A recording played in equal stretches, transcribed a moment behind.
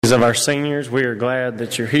Because of our seniors, we are glad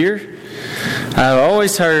that you're here. I've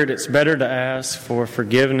always heard it's better to ask for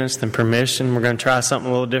forgiveness than permission. We're going to try something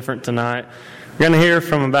a little different tonight. We're going to hear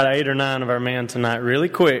from about 8 or 9 of our men tonight really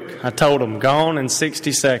quick. I told them, gone in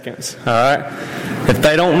 60 seconds. All right? If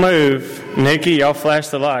they don't move, Nikki, y'all flash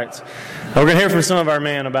the lights. We're going to hear from some of our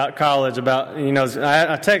men about college, about,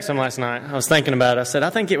 I texted them last night. I was thinking about it. I said, I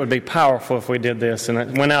think it would be powerful if we did this. And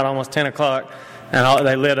it went out almost 10 o'clock, and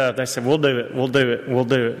they lit up. They said, we'll do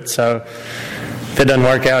it. So if it doesn't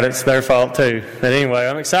work out, it's their fault too. But anyway,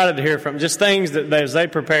 I'm excited to hear from just things that as they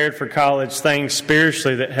prepared for college, things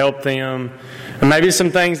spiritually that helped them, and maybe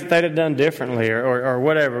some things that they'd have done differently or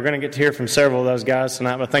whatever. We're going to get to hear from several of those guys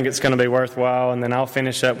tonight, but I think it's going to be worthwhile. And then I'll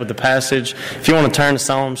finish up with the passage. If you want to turn to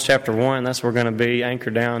Psalms chapter 1, that's where we're going to be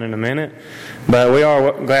anchored down in a minute. But we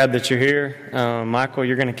are glad that you're here. Michael,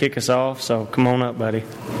 you're going to kick us off, so come on up, buddy.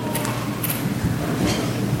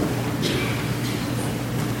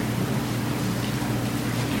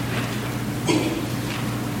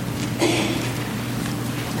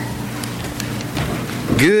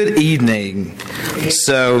 Good evening.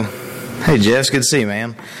 So, hey Jeff, good to see you,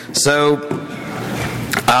 man. So,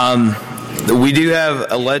 we do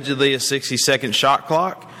have allegedly a 60-second shot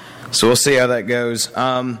clock, so we'll see how that goes.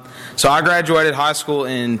 So I graduated high school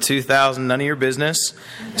in 2000, none of your business.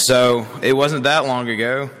 So it wasn't that long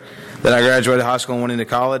ago that I graduated high school and went into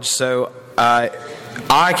college. So I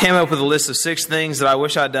came up with a list of 6 things that I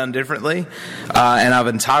wish I'd done differently, and I've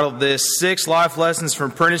entitled this 6 Life Lessons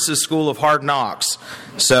from Prentice's School of Hard Knocks.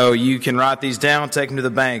 So you can write these down, take them to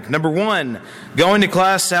the bank. Number 1, going to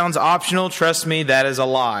class sounds optional. Trust me, that is a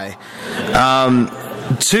lie.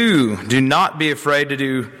 2, do not be afraid to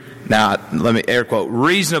do, now let me air quote,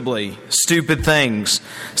 reasonably stupid things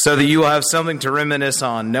so that you will have something to reminisce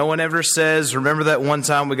on. No one ever says, remember that one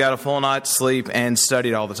time we got a full night's sleep and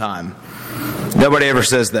studied all the time. Nobody ever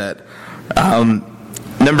says that.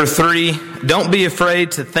 Number 3, don't be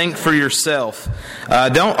afraid to think for yourself.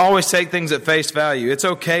 Don't always take things at face value. It's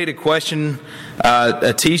okay to question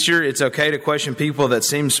a teacher. It's okay to question people that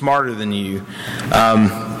seem smarter than you.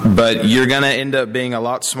 But you're going to end up being a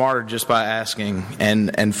lot smarter just by asking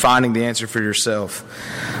and finding the answer for yourself.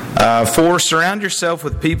 4, surround yourself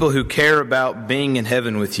with people who care about being in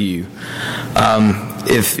heaven with you.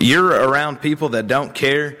 If you're around people that don't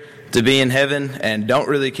care to be in heaven and don't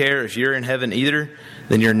really care if you're in heaven either,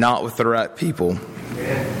 then you're not with the right people.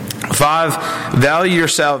 5, value your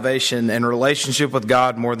salvation and relationship with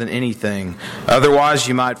God more than anything. Otherwise,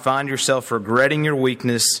 you might find yourself regretting your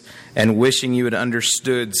weakness and wishing you had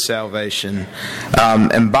understood salvation.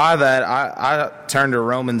 And by that, I turned to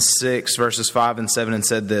Romans 6, verses 5 and 7 and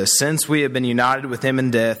said this: since we have been united with Him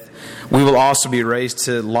in death, we will also be raised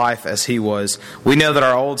to life as He was. We know that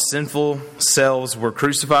our old sinful selves were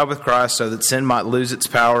crucified with Christ so that sin might lose its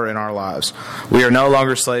power in our lives. We are no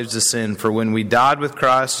longer slaves to sin, for when we died with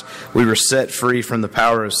Christ, we were set free from the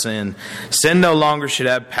power of sin. Sin no longer should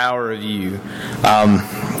have power of you.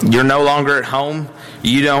 You're no longer at home.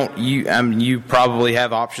 You probably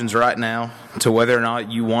have options right now to whether or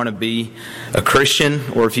not you want to be a Christian,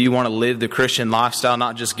 or if you want to live the Christian lifestyle,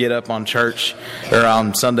 not just get up on church or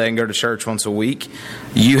on Sunday and go to church once a week.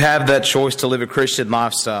 You have that choice to live a Christian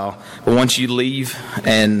lifestyle. But once you leave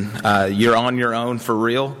and you're on your own for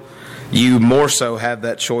real, you more so have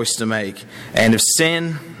that choice to make. And if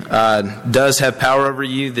sin does have power over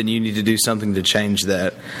you, then you need to do something to change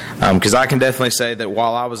that. Because I can definitely say that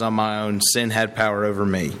while I was on my own, sin had power over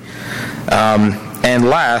me. And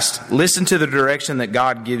last, listen to the direction that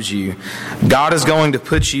God gives you. God is going to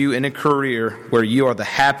put you in a career where you are the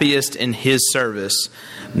happiest in His service,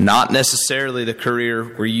 not necessarily the career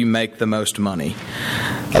where you make the most money.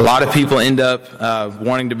 A lot of people end up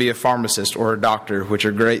wanting to be a pharmacist or a doctor, which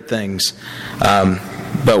are great things.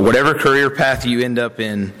 But whatever career path you end up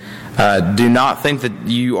in, do not think that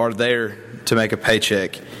you are there to make a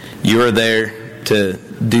paycheck. You are there to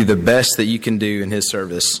do the best that you can do in His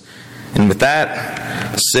service. And with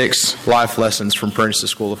that, 6 life lessons from Prentice's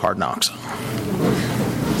School of Hard Knocks.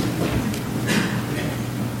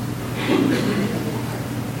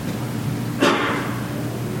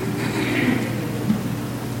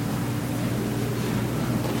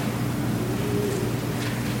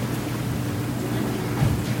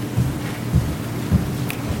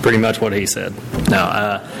 Pretty much what he said. No,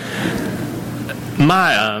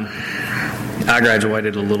 I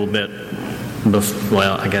graduated a little bit.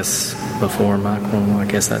 I guess before Michael. I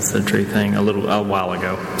guess that's the true thing. A while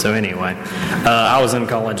ago. So anyway, I was in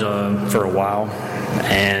college for a while,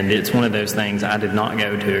 and it's one of those things. I did not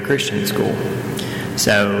go to a Christian school,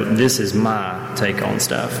 so this is my take on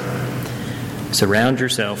stuff. Surround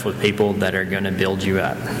yourself with people that are going to build you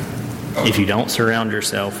up. If you don't surround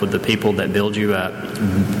yourself with the people that build you up,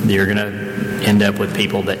 you're going to end up with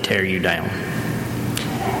people that tear you down.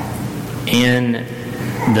 In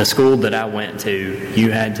the school that I went to,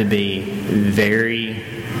 you had to be very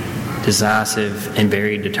decisive and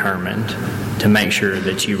very determined to make sure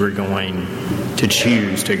that you were going to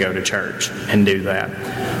choose to go to church and do that.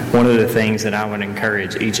 One of the things that I would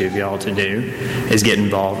encourage each of y'all to do is get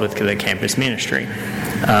involved with the campus ministry.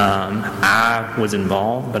 I was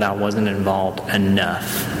involved, but I wasn't involved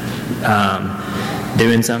enough.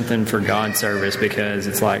 Doing something for God's service, because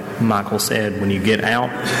it's like Michael said, when you get out,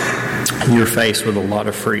 you're faced with a lot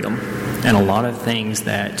of freedom and a lot of things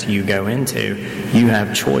that you go into. You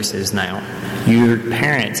have choices now. Your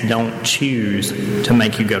parents don't choose to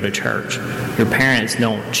make you go to church. Your parents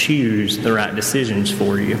don't choose the right decisions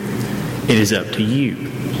for you. It is up to you.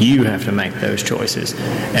 You have to make those choices.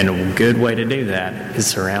 And a good way to do that is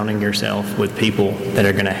surrounding yourself with people that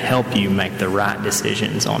are going to help you make the right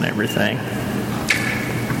decisions on everything.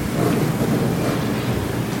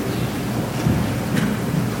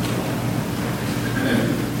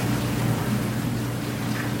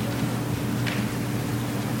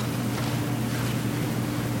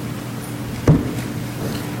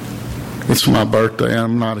 It's my birthday.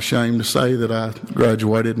 I'm not ashamed to say that I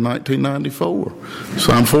graduated in 1994.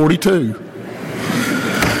 So I'm 42.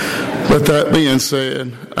 But that being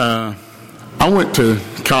said, I went to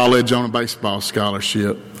college on a baseball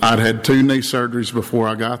scholarship. I'd had 2 knee surgeries before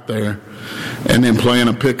I got there. And then playing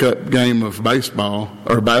a pickup game of baseball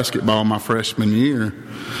or basketball my freshman year,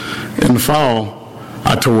 in the fall,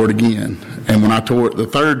 I tore it again. And when I tore it the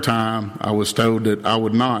 3rd time, I was told that I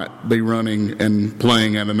would not be running and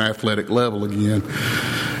playing at an athletic level again.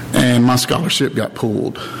 And my scholarship got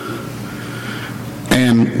pulled.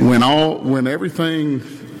 And when everything,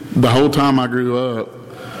 the whole time I grew up,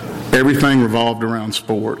 everything revolved around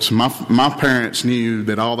sports. My parents knew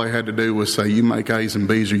that all they had to do was say, you make A's and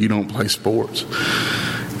B's or you don't play sports.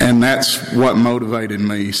 And that's what motivated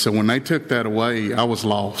me. So when they took that away, I was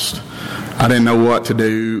lost. I didn't know what to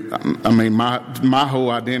do. I mean, my whole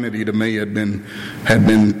identity to me had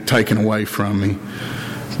been taken away from me.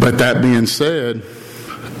 But that being said,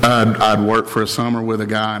 I'd worked for a summer with a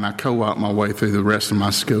guy, and I co-opted my way through the rest of my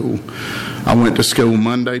school. I went to school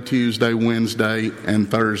Monday, Tuesday, Wednesday, and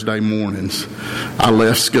Thursday mornings. I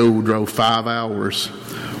left school, drove 5 hours,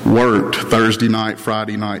 worked Thursday night,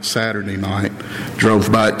 Friday night, Saturday night,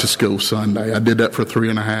 drove back to school Sunday. I did that for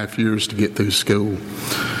 3.5 years to get through school.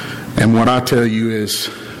 And what I tell you is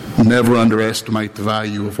never underestimate the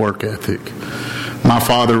value of work ethic. My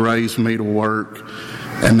father raised me to work,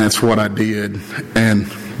 and that's what I did. And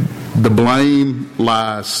the blame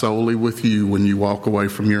lies solely with you when you walk away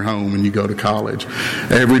from your home and you go to college.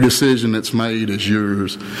 Every decision that's made is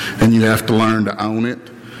yours, and you have to learn to own it,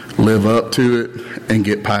 live up to it, and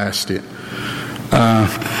get past it.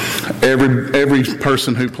 Every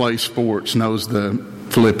person who plays sports knows the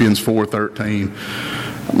Philippians 4:13.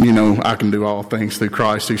 You know, I can do all things through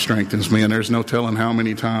Christ who strengthens me. And there's no telling how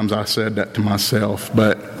many times I said that to myself.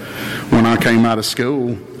 But when I came out of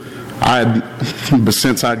school,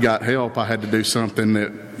 since I'd got help, I had to do something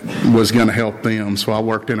that was going to help them. So I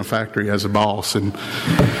worked in a factory as a boss, and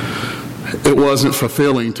it wasn't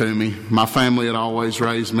fulfilling to me. My family had always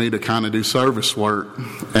raised me to kind of do service work.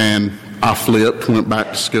 And I flipped, went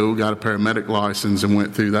back to school, got a paramedic license, and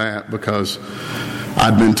went through that because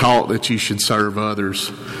I'd been taught that you should serve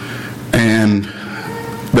others. And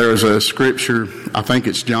there's a scripture, I think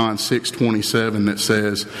it's John 6:27, that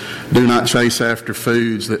says, do not chase after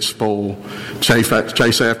foods that spoil. Chase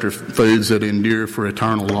after foods that endure for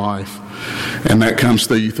eternal life. And that comes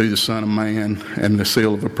through you through the Son of Man, and the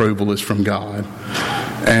seal of approval is from God.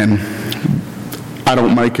 And I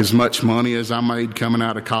don't make as much money as I made coming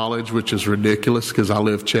out of college, which is ridiculous because I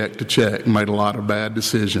lived check to check and made a lot of bad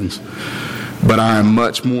decisions. But I am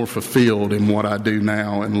much more fulfilled in what I do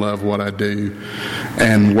now and love what I do.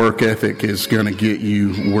 And work ethic is going to get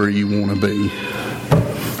you where you want to be.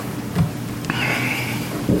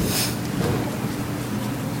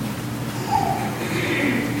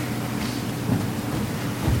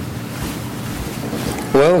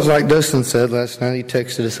 Well, it was like Dustin said last night. He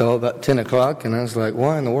texted us all about 10 o'clock, and I was like,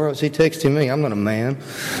 why in the world is he texting me? I'm not a man.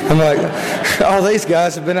 I'm like, all these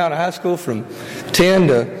guys have been out of high school from 10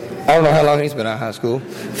 to... I don't know how long he's been out of high school,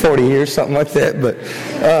 40 years, something like that. But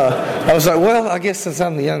I was like, well, I guess since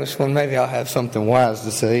I'm the youngest one, maybe I'll have something wise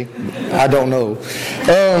to say. I don't know.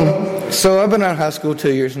 So I've been out of high school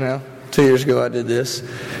 2 years now. 2 years ago I did this.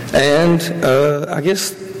 And I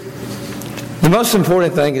guess the most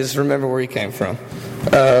important thing is remember where you came from.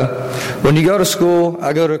 When you go to school,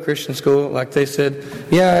 I go to a Christian school, like they said,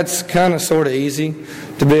 yeah, it's kind of sort of easy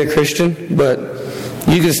to be a Christian, but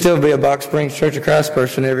you can still be a Box Springs Church of Christ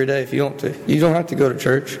person every day if you want to. You don't have to go to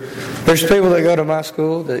church. There's people that go to my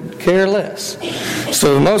school that care less.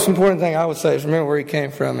 So the most important thing I would say is remember where you came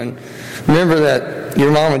from, and remember that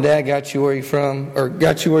your mom and dad got you where you're from, or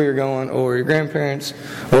got you where you're going, or your grandparents,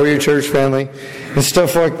 or your church family, and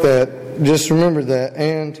stuff like that. Just remember that.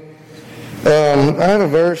 And I have a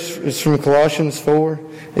verse. It's from Colossians 4.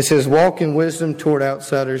 It says, walk in wisdom toward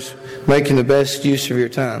outsiders, making the best use of your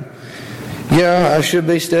time. Yeah, I should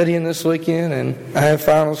be studying this weekend, and I have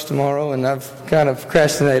finals tomorrow, and I've kind of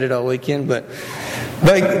procrastinated all weekend, but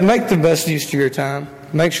make the best use of your time.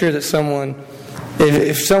 Make sure that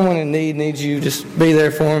if someone in need needs you, just be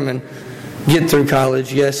there for them and get through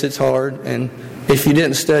college. Yes, it's hard, and if you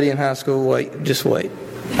didn't study in high school, just wait.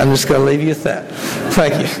 I'm just going to leave you with that.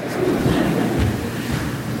 Thank you.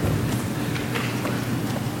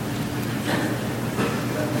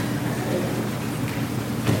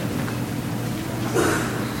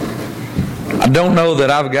 I don't know that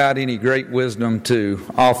I've got any great wisdom to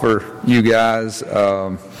offer you guys.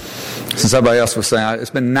 Since everybody else was saying,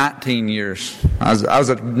 it's been 19 years. I was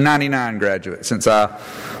a 99 graduate since I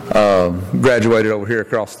graduated over here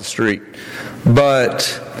across the street.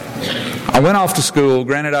 But I went off to school.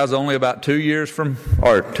 Granted, I was only about 2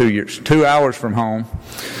 hours from home.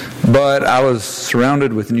 But I was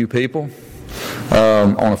surrounded with new people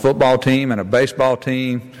on a football team and a baseball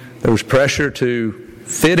team. There was pressure to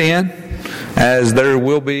fit in, as there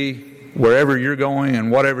will be wherever you're going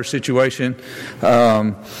and whatever situation,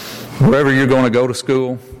 wherever you're going to go to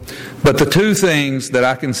school. But the two things that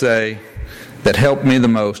I can say that helped me the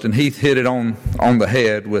most, and Heath hit it on the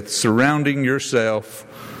head, with surrounding yourself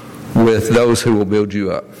with those who will build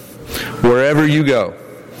you up. Wherever you go,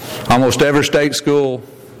 almost every state school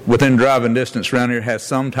within driving distance around here has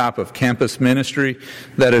some type of campus ministry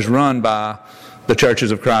that is run by the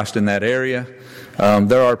Churches of Christ in that area.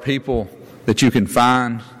 There are people that you can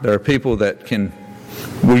find. There are people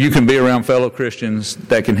where you can be around fellow Christians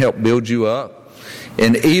that can help build you up.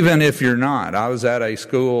 And even if you're not, I was at a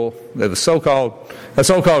school, a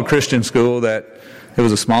so-called Christian school, that it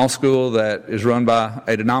was a small school that is run by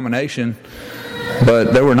a denomination,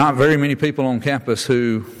 but there were not very many people on campus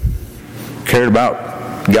who cared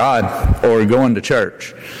about God or going to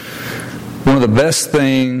church. One of the best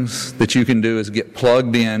things that you can do is get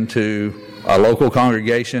plugged into a local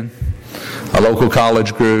congregation, a local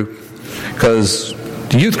college group, because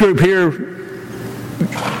the youth group here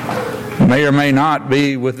may or may not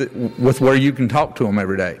be with where you can talk to them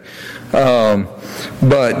every day.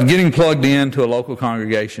 But getting plugged into a local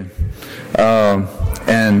congregation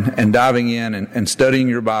and diving in and studying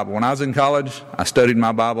your Bible. When I was in college, I studied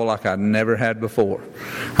my Bible like I never had before.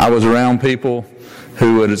 I was around people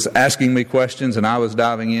who was asking me questions, and I was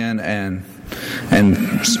diving in and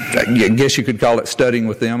I guess you could call it studying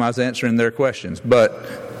with them. I was answering their questions. But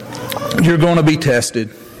you're going to be tested,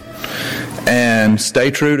 and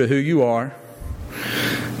stay true to who you are.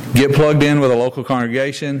 Get plugged in with a local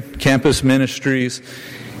congregation, campus ministries,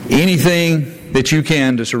 anything that you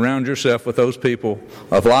can to surround yourself with those people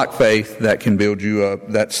of like faith that can build you up.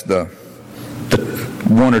 That's the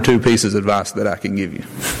one or two pieces of advice that I can give you.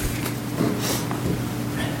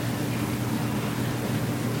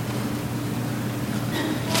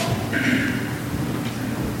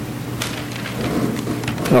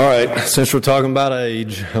 All right, since we're talking about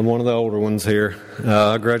age, I'm one of the older ones here.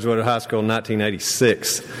 I graduated high school in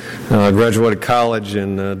 1986. I graduated college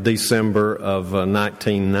in December of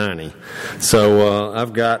 1990. So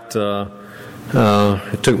I've got,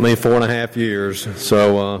 it took me 4.5 years.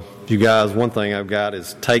 So you guys, one thing I've got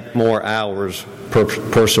is take more hours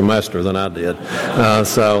per semester than I did.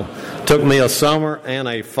 So it took me a summer and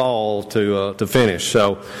a fall to finish.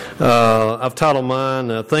 So I've titled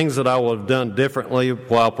mine things that I would have done differently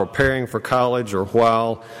while preparing for college or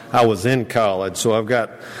while I was in college. So I've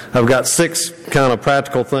got 6 kind of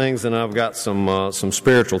practical things, and I've got some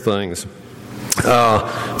spiritual things.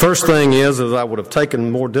 First thing is I would have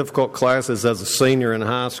taken more difficult classes as a senior in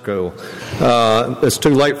high school. It's too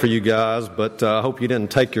late for you guys, but I hope you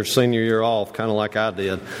didn't take your senior year off, kind of like I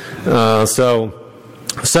did.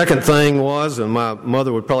 Second thing was, and my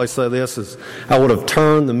mother would probably say this, is I would have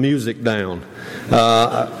turned the music down.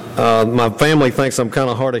 My family thinks I'm kind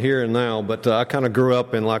of hard of hearing now, but I kind of grew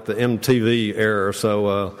up in like the MTV era,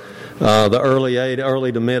 so the early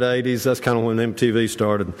to mid 80s. That's kind of when MTV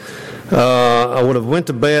started. I would have went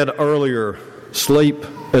to bed earlier. Sleep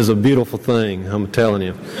is a beautiful thing, I'm telling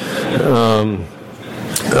you.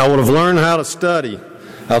 I would have learned how to study.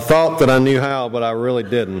 I thought that I knew how, but I really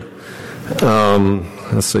didn't.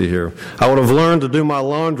 Let's see here. I would have learned to do my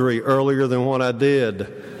laundry earlier than what I did.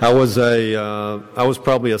 I was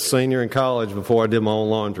probably a senior in college before I did my own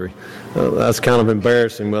laundry. That's kind of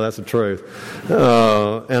embarrassing, but that's the truth.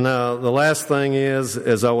 And the last thing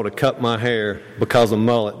is I would have cut my hair because a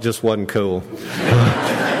mullet just wasn't cool.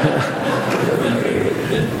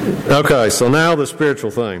 Okay, so now the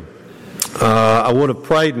spiritual thing. I would have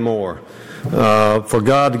prayed more for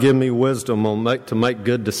God to give me wisdom to make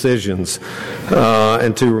good decisions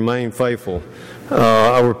and to remain faithful.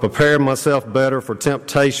 I would prepare myself better for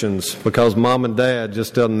temptations because Mom and Dad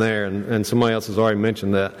just isn't there, and somebody else has already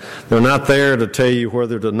mentioned that. They're not there to tell you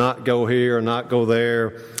whether to not go here or not go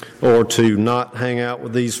there or to not hang out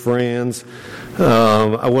with these friends.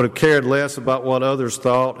 I would have cared less about what others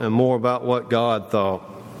thought and more about what God thought.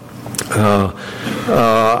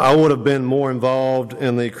 I would have been more involved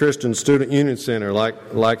in the Christian Student Union Center,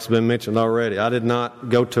 like's been mentioned already. I did not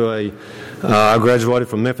go to I graduated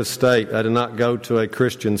from Memphis State. I did not go to a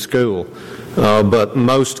Christian school, but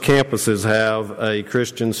most campuses have a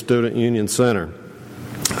Christian Student Union Center.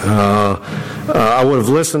 I would have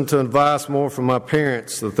listened to advice more from my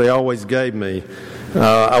parents that they always gave me.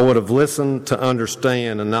 I would have listened to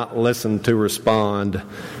understand and not listened to respond,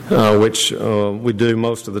 which we do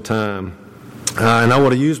most of the time. And I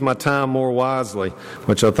would have used my time more wisely,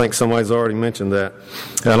 which I think somebody's already mentioned that.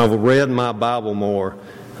 And I would have read my Bible more.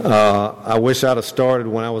 I wish I'd have started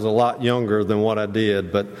when I was a lot younger than what I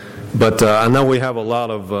did, but I know we have a lot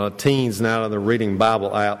of teens now that are reading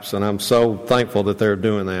Bible apps, and I'm so thankful that they're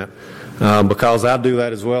doing that. Because I do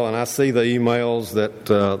that as well, and I see the emails that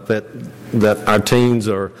our teens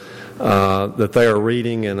are that they are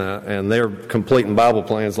reading, and they're completing Bible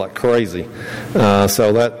plans like crazy.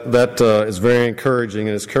 So that is very encouraging,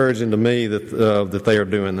 and it's encouraging to me that they are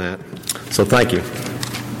doing that. So thank you.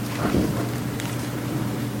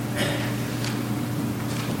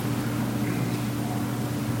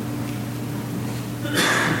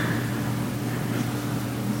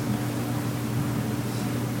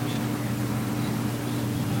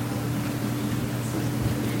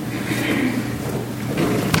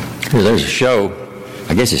 There's a show,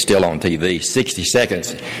 I guess it's still on TV, 60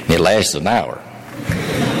 Seconds, and it lasts an hour.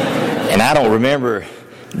 And I don't remember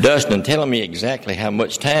Dustin telling me exactly how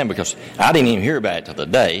much time, because I didn't even hear about it till the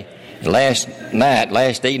day. Last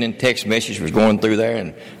evening, text message was going through there,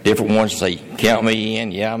 and different ones say, count me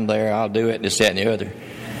in, yeah, I'm there, I'll do it, this, that, and the other.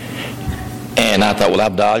 And I thought, well,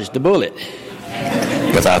 I've dodged the bullet.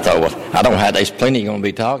 But I thought, well, I don't have, there's plenty going to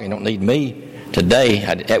be talking, don't need me. Today,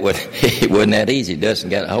 it wasn't that easy. Dustin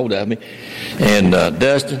got a hold of me. And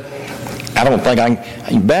Dustin, I don't think I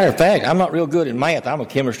can. Matter of fact, I'm not real good in math. I'm a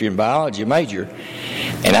chemistry and biology major.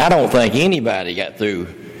 And I don't think anybody got through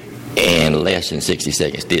in less than 60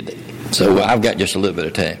 seconds, did they? So I've got just a little bit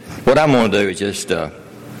of time. What I'm going to do is just,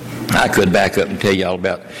 I could back up and tell you all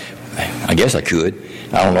about, I guess I could.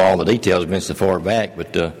 I don't know all the details, been so far back,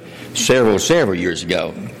 but several years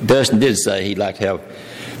ago, Dustin did say he'd like to have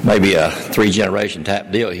maybe a 3-generation type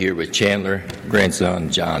deal here with Chandler, grandson,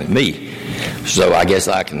 John, and me. So I guess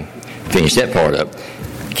I can finish that part up.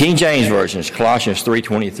 King James Version is Colossians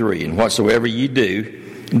 3:23, and whatsoever ye do,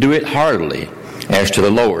 do it heartily as to the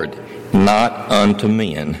Lord, not unto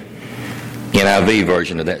men. NIV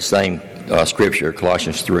version of that same scripture,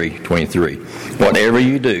 Colossians 3:23. Whatever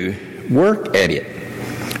you do, work at it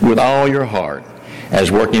with all your heart, as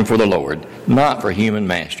working for the Lord, not for human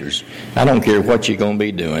masters. I don't care what you're going to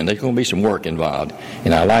be doing. There's going to be some work involved.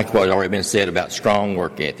 And I like what's already been said about strong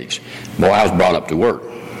work ethics. Boy, I was brought up to work.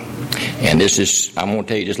 And this is, I'm going to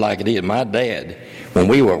tell you just like it is. My dad, when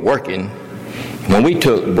we were working, when we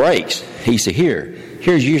took breaks, he said,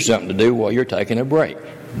 here's you something to do while you're taking a break.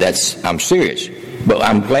 I'm serious. But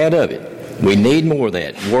I'm glad of it. We need more of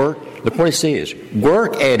that. Work, look what it says.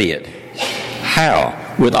 Work at it.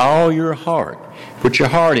 How? With all your heart. Put your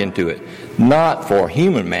heart into it. Not for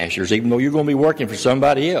human masters, even though you're going to be working for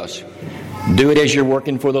somebody else. Do it as you're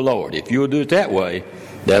working for the Lord. If you'll do it that way,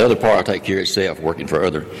 that other part will take care of itself, working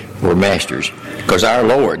for masters. Because our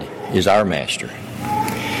Lord is our master.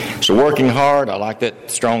 So working hard, I like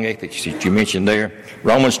that strong ethics that you mentioned there.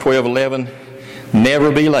 Romans 12:11,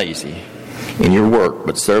 never be lazy in your work,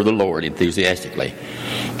 but serve the Lord enthusiastically.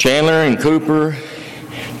 Chandler and Cooper,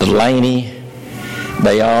 Delaney,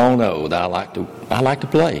 they all know that I like to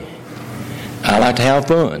play. I like to have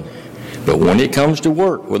fun. But when it comes to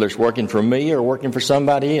work, whether it's working for me or working for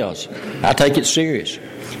somebody else, I take it serious.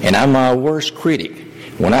 And I'm my worst critic.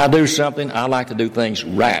 When I do something, I like to do things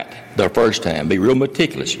right the first time, be real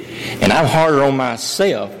meticulous. And I'm harder on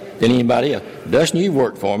myself than anybody else. Dustin, you've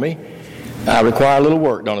worked for me. I require a little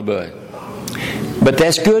work, don't I, bud? But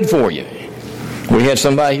that's good for you. We had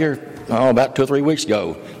somebody here about 2 or 3 weeks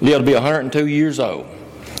ago, lived to be 102 years old.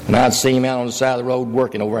 And I'd see him out on the side of the road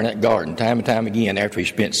working over in that garden time and time again after he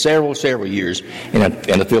spent several years in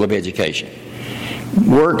the field of education.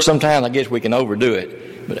 Work, sometimes I guess we can overdo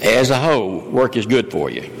it, but as a whole, work is good for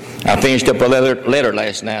you. I finished up a letter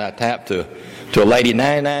last night I typed to a lady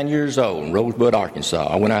 99 years old in Rosebud, Arkansas.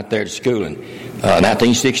 I went out there to school in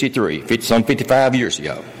 1963, some 55 years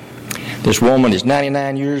ago. This woman is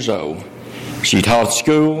 99 years old. She taught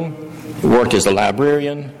school, worked as a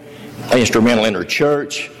librarian, instrumental in her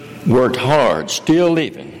church, worked hard, still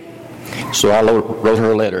living. So I wrote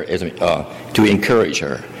her a letter to encourage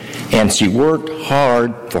her. And she worked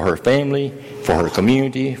hard for her family, for her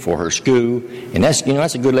community, for her school. And that's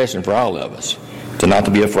a good lesson for all of us, to not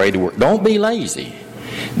to be afraid to work. Don't be lazy.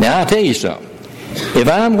 Now, I'll tell you something. If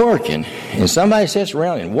I'm working and somebody sits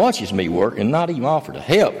around and watches me work and not even offer to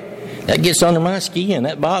help, that gets under my skin.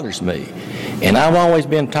 That bothers me. And I've always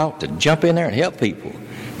been taught to jump in there and help people.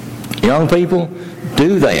 Young people,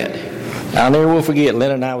 do that. I'll never will forget,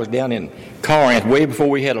 Lynn and I was down in Corinth way before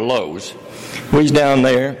we had a Lowe's. We was down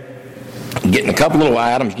there getting a couple little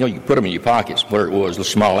items. You put them in your pockets, where it was, the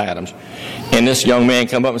small items. And this young man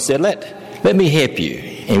come up and said, let me help you.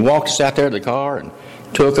 And walked us out there to the car and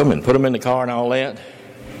took them and put them in the car and all that.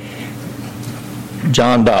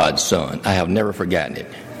 John Dodd's son. I have never forgotten it.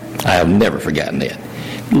 I have never forgotten that.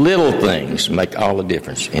 Little things make all the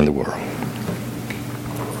difference in the world.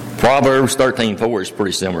 Proverbs 13:4 is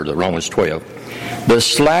pretty similar to Romans 12. The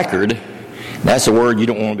slackard, that's a word you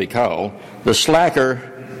don't want to be called. The slacker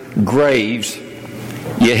graves,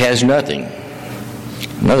 yet has nothing.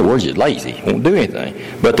 In other words, he's lazy, won't do anything.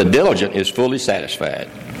 But the diligent is fully satisfied.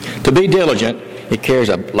 To be diligent, it carries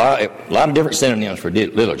a lot of different synonyms for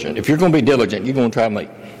diligent. If you're going to be diligent, you're going to try to make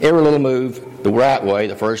every little move the right way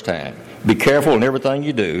the first time. Be careful in everything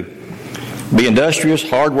you do. Be industrious,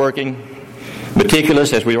 hardworking,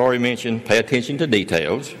 meticulous, as we already mentioned. Pay attention to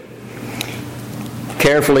details.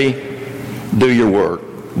 Carefully do your work.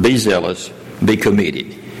 Be zealous. Be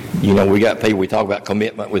committed. We got people, we talk about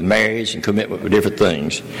commitment with marriage and commitment with different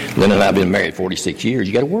things. Lynn and I have been married 46 years.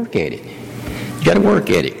 You got to work at it. You got to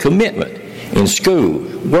work at it. Commitment. In school,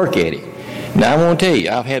 work at it. Now, I want to tell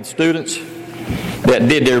you, I've had students that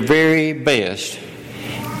did their very best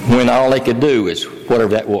when all they could do is whatever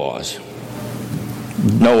that was,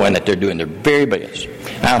 knowing that they're doing their very best.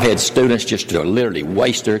 I've had students just to literally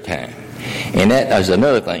waste their time. And that is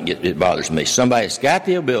another thing that bothers me. Somebody's got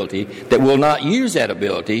the ability that will not use that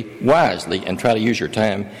ability wisely and try to use your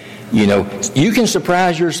time. You can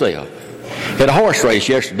surprise yourself. Had a horse race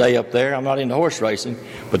yesterday up there. I'm not into horse racing,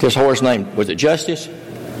 but this horse named, was it Justice?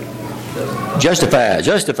 Justified.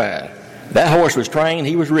 That horse was trained,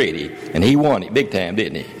 he was ready, and he won it big time,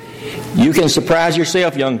 didn't he? You can surprise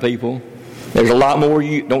yourself, young people. There's a lot more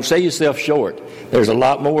don't sell yourself short. There's a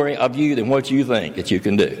lot more of you than what you think that you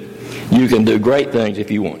can do. You can do great things if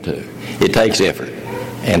you want to. It takes effort.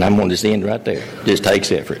 And I'm going to just end right there. It just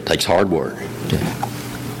takes effort. It takes hard work.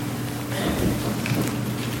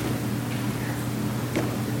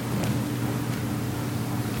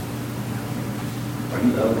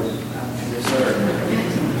 Yes, sir.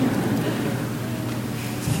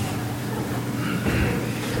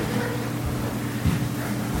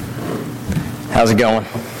 How's it going?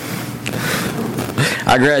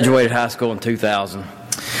 I graduated high school in 2000,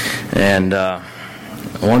 and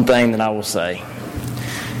one thing that I will say,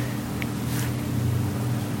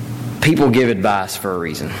 people give advice for a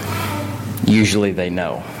reason. Usually they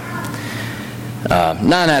know.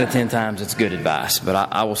 9 out of 10 times it's good advice, but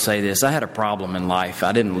I will say this. I had a problem in life.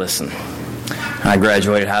 I didn't listen. I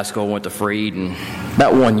graduated high school, went to Freed, and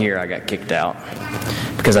about 1 year I got kicked out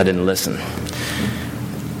because I didn't listen.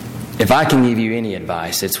 If I can give you any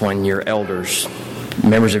advice, it's when your elders,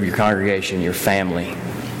 members of your congregation, your family,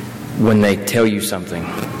 when they tell you something,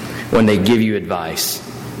 when they give you advice,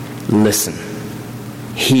 listen.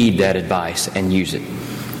 Heed that advice and use it.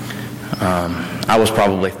 I was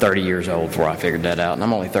probably 30 years old before I figured that out, and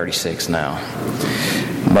I'm only 36 now.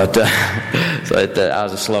 But I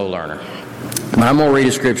was a slow learner. But I'm going to read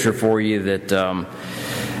a scripture for you that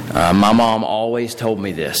my mom always told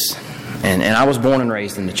me this. And I was born and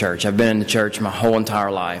raised in the church. I've been in the church my whole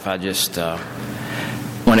entire life. I just,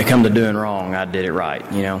 when it come to doing wrong, I did it right,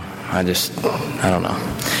 I don't know.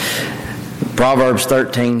 Proverbs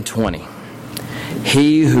 13:20.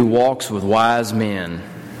 He who walks with wise men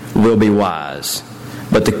will be wise,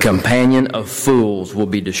 but the companion of fools will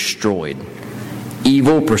be destroyed.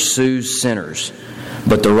 Evil pursues sinners,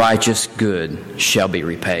 but the righteous good shall be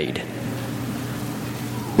repaid.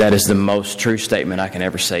 That is the most true statement I can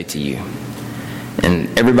ever say to you.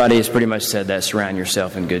 And everybody has pretty much said that. Surround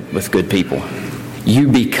yourself with good people. You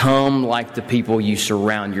become like the people you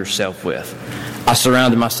surround yourself with. I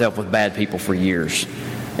surrounded myself with bad people for years,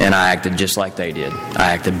 and I acted just like they did.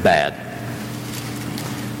 I acted bad.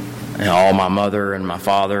 And all my mother and my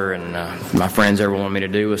father and my friends ever wanted me to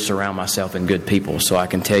do was surround myself in good people. So I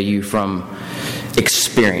can tell you from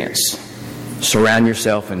experience, surround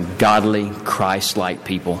yourself in godly, Christ-like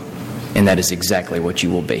people, and that is exactly what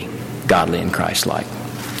you will be, godly and Christ-like.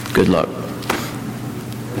 Good luck.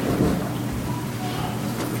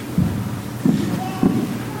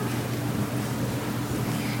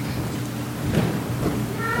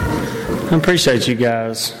 I appreciate you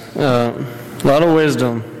guys. A lot of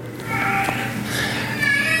wisdom.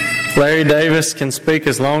 Larry Davis can speak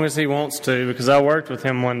as long as he wants to, because I worked with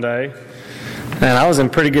him one day, and I was in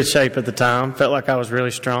pretty good shape at the time. Felt like I was really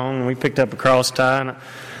strong, and we picked up a cross tie, and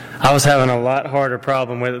I was having a lot harder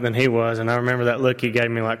problem with it than he was. And I remember that look he gave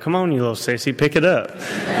me, like, "Come on, you little sissy, pick it up,"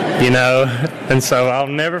 you know. And so I'll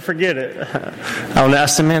never forget it. I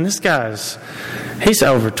said, "Man, this he's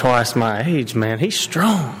over twice my age, man. He's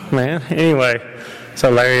strong, man." Anyway. So,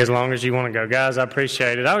 Larry, as long as you want to go. Guys, I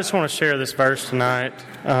appreciate it. I just want to share this verse tonight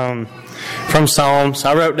from Psalms.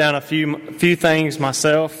 I wrote down a few things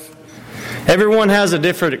myself. Everyone has a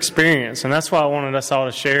different experience, and that's why I wanted us all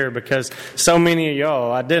to share, because so many of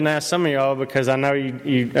y'all, I didn't ask some of y'all because I know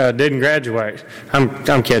you didn't graduate.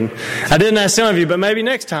 I'm kidding. I didn't ask some of you, but maybe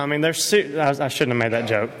next time. I mean, I shouldn't have made that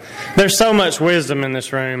joke. There's so much wisdom in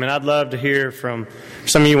this room, and I'd love to hear from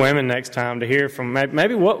some of you women next time, to hear from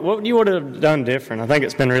maybe what you would have done different. I think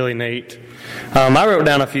it's been really neat. I wrote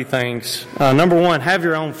down a few things. Number one, have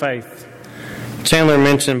your own faith. Chandler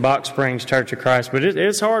mentioned Box Springs Church of Christ, but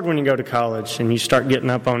it's hard when you go to college and you start getting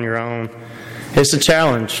up on your own. It's a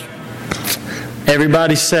challenge.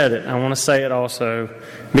 Everybody said it. I want to say it also.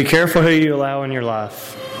 Be careful who you allow in your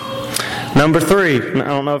life. Number three, I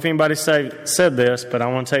don't know if anybody said this, but I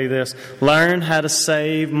want to tell you this. Learn how to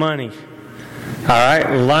save money. All right?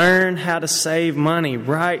 Learn how to save money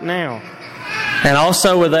right now. And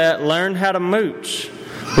also with that, learn how to mooch.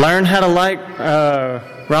 Learn how to like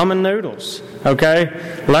ramen noodles. Okay?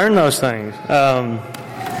 Learn those things.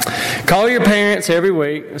 Call your parents every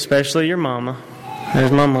week, especially your mama.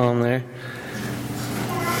 There's my mom there.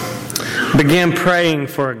 Begin praying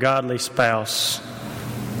for a godly spouse.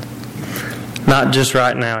 Not just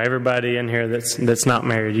right now. Everybody in here that's not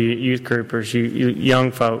married, you youth groupers, you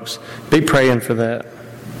young folks, be praying for that.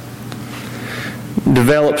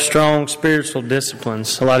 Develop strong spiritual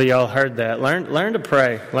disciplines. A lot of y'all heard that. Learn to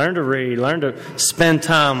pray. Learn to read. Learn to spend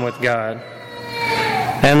time with God.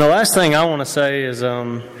 And the last thing I want to say is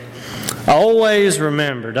always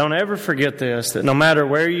remember, don't ever forget this, that no matter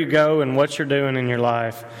where you go and what you're doing in your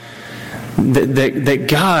life,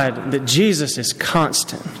 that Jesus is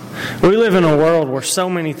constant. We live in a world where so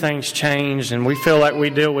many things change, and we feel like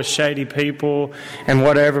we deal with shady people and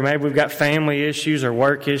whatever. Maybe we've got family issues or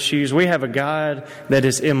work issues. We have a God that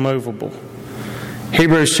is immovable.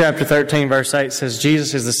 Hebrews chapter 13 verse 8 says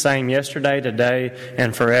Jesus is the same yesterday, today,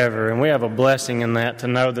 and forever. And we have a blessing in that, to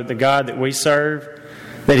know that the God that we serve,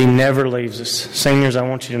 that He never leaves us. Seniors, I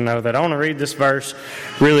want you to know that. I want to read this verse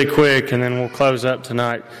really quick, and then we'll close up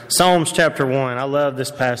tonight. Psalms chapter 1. I love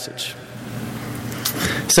this passage.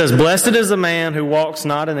 It says, "Blessed is the man who walks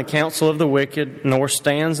not in the counsel of the wicked, nor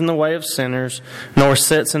stands in the way of sinners, nor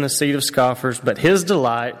sits in the seat of scoffers, but his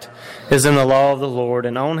delight is in the law of the Lord,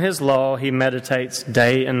 and on his law he meditates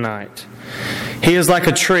day and night. He is like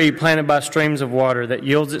a tree planted by streams of water that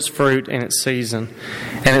yields its fruit in its season,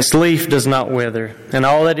 and its leaf does not wither. And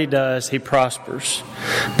all that he does, he prospers.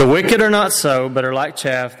 The wicked are not so, but are like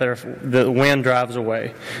chaff that the wind drives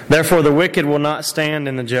away. Therefore the wicked will not stand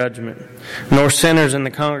in the judgment, nor sinners in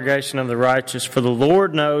the congregation of the righteous. For the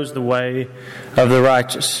Lord knows the way of the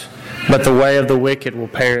righteous, but the way of the wicked will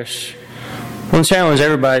perish." I want to challenge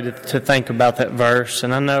everybody to think about that verse.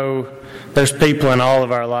 And I know there's people in all of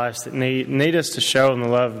our lives that need us to show them the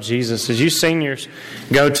love of Jesus. As you seniors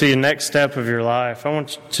go to your next step of your life, I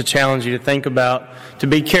want to challenge you to think about, to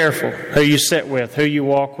be careful who you sit with, who you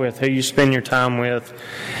walk with, who you spend your time with.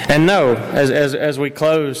 And know, as we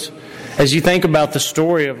close, as you think about the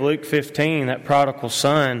story of Luke 15, that prodigal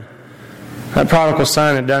son had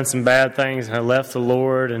done some bad things and had left the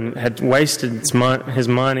Lord and had wasted his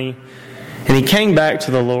money. And he came back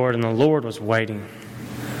to the Lord, and the Lord was waiting.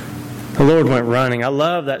 The Lord went running. I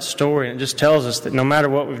love that story. It just tells us that no matter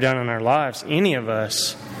what we've done in our lives, any of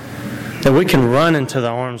us, that we can run into the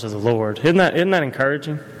arms of the Lord. Isn't that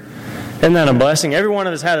encouraging? Isn't that a blessing? Every one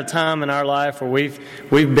of us had a time in our life where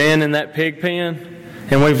we've been in that pig pen,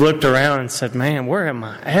 and we've looked around and said, man, where am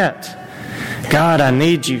I at? God, I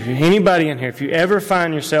need you. Anybody in here, if you ever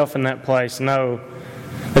find yourself in that place, know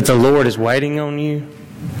that the Lord is waiting on you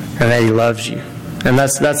and that He loves you. And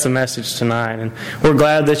that's the message tonight. And we're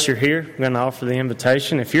glad that you're here. We're going to offer the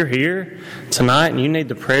invitation. If you're here tonight and you need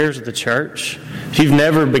the prayers of the church, if you've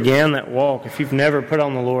never began that walk, if you've never put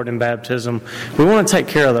on the Lord in baptism, we want to take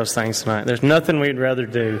care of those things tonight. There's nothing we'd rather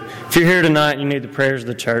do. If you're here tonight and you need the prayers of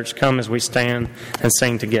the church, come as we stand and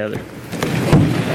sing together.